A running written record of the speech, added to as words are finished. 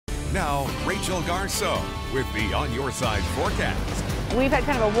Now, Rachel Garceau with the On Your Side forecast. We've had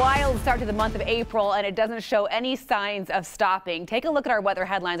kind of a wild start to the month of April, and it doesn't show any signs of stopping. Take a look at our weather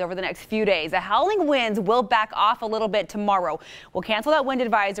headlines over the next few days. The howling winds will back off a little bit tomorrow. We'll cancel that wind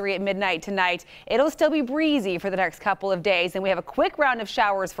advisory at midnight tonight. It'll still be breezy for the next couple of days, and we have a quick round of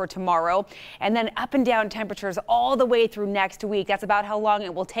showers for tomorrow, and then up and down temperatures all the way through next week. That's about how long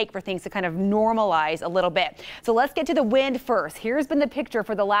it will take for things to kind of normalize a little bit. So let's get to the wind first. Here's been the picture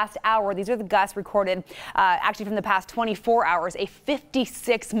for the last hour. These are the gusts recorded actually from the past 24 hours. A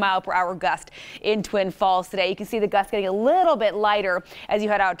 56-mile-per-hour gust in Twin Falls today. You can see the gust getting a little bit lighter as you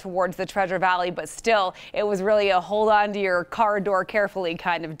head out towards the Treasure Valley, but still, it was really a hold on to your car door carefully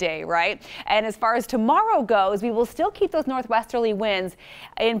kind of day, right? And as far as tomorrow goes, we will still keep those northwesterly winds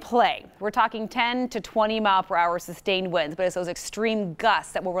in play. We're talking 10 to 20-mile-per-hour sustained winds, but it's those extreme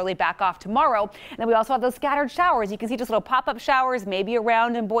gusts that will really back off tomorrow. And then we also have those scattered showers. You can see just little pop-up showers, maybe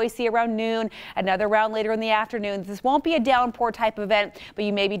around in Boise around noon, another round later in the afternoon. This won't be a downpour type of event, but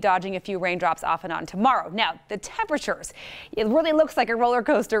you may be dodging a few raindrops off and on tomorrow. Now, the temperatures, it really looks like a roller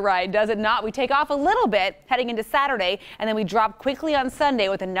coaster ride, does it not? We take off a little bit heading into Saturday, and then we drop quickly on Sunday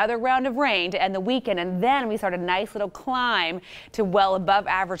with another round of rain to end the weekend, and then we start a nice little climb to well above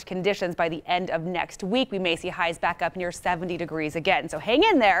average conditions by the end of next week. We may see highs back up near 70 degrees again, so hang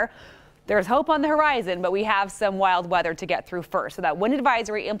in there. There's hope on the horizon, but we have some wild weather to get through first. So that wind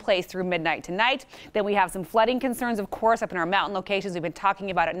advisory in place through midnight tonight. Then we have some flooding concerns, of course, up in our mountain locations. We've been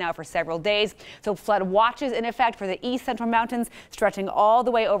talking about it now for several days. So flood watches in effect for the east central mountains, stretching all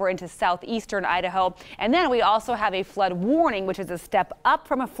the way over into southeastern Idaho. And then we also have a flood warning, which is a step up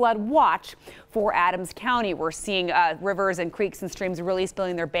from a flood watch for Adams County. We're seeing rivers and creeks and streams really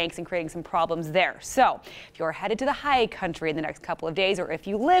spilling their banks and creating some problems there. So if you're headed to the high country in the next couple of days, or if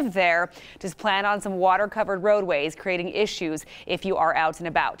you live there, just plan on some water-covered roadways, creating issues if you are out and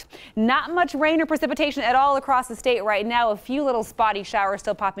about. Not much rain or precipitation at all across the state right now. A few little spotty showers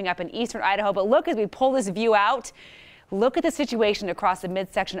still popping up in eastern Idaho. But look, as we pull this view out, look at the situation across the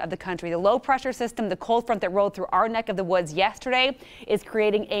midsection of the country. The low pressure system, the cold front that rolled through our neck of the woods yesterday, is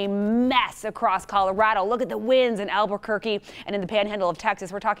creating a mess across Colorado. Look at the winds in Albuquerque and in the panhandle of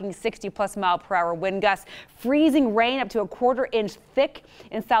Texas. We're talking 60-plus-mile-per-hour wind gusts, freezing rain up to a quarter-inch thick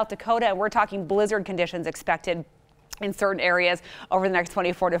in South Dakota, and we're talking blizzard conditions expected in certain areas over the next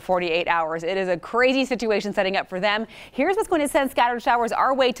 24 to 48 hours. It is a crazy situation setting up for them. Here's what's going to send scattered showers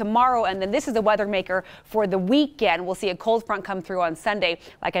our way tomorrow, and then this is the weather maker for the weekend. We'll see a cold front come through on Sunday,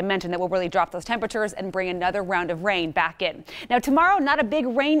 like I mentioned, that will really drop those temperatures and bring another round of rain back in. Now tomorrow, not a big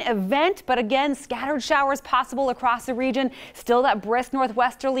rain event, but again, scattered showers possible across the region. Still that brisk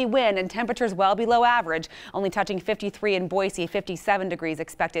northwesterly wind and temperatures well below average, only touching 53 in Boise, 57 degrees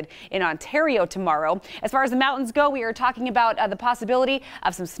expected in Ontario tomorrow. As far as the mountains go, we are talking about the possibility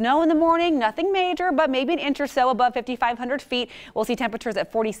of some snow in the morning. Nothing major, but maybe an inch or so above 5,500 feet. We'll see temperatures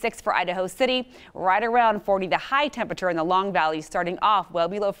at 46 for Idaho City, right around 40 the high temperature in the Long Valley, starting off well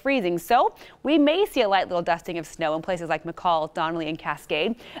below freezing. So we may see a light little dusting of snow in places like McCall, Donnelly, and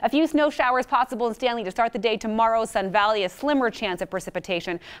Cascade. A few snow showers possible in Stanley to start the day tomorrow. Sun Valley, a slimmer chance of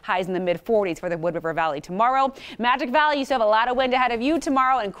precipitation. Highs in the mid-40s for the Wood River Valley tomorrow. Magic Valley, you still have a lot of wind ahead of you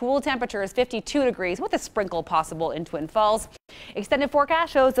tomorrow, and cool temperatures 52 degrees with a sprinkle possible in Twin Falls. Extended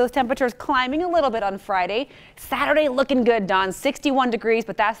forecast shows those temperatures climbing a little bit on Friday. Saturday looking good, Don, 61 degrees,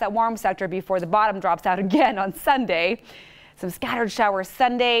 but that's that warm sector before the bottom drops out again on Sunday. Some scattered showers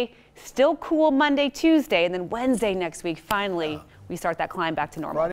Sunday, still cool Monday, Tuesday, and then Wednesday next week, finally, we start that climb back to normal.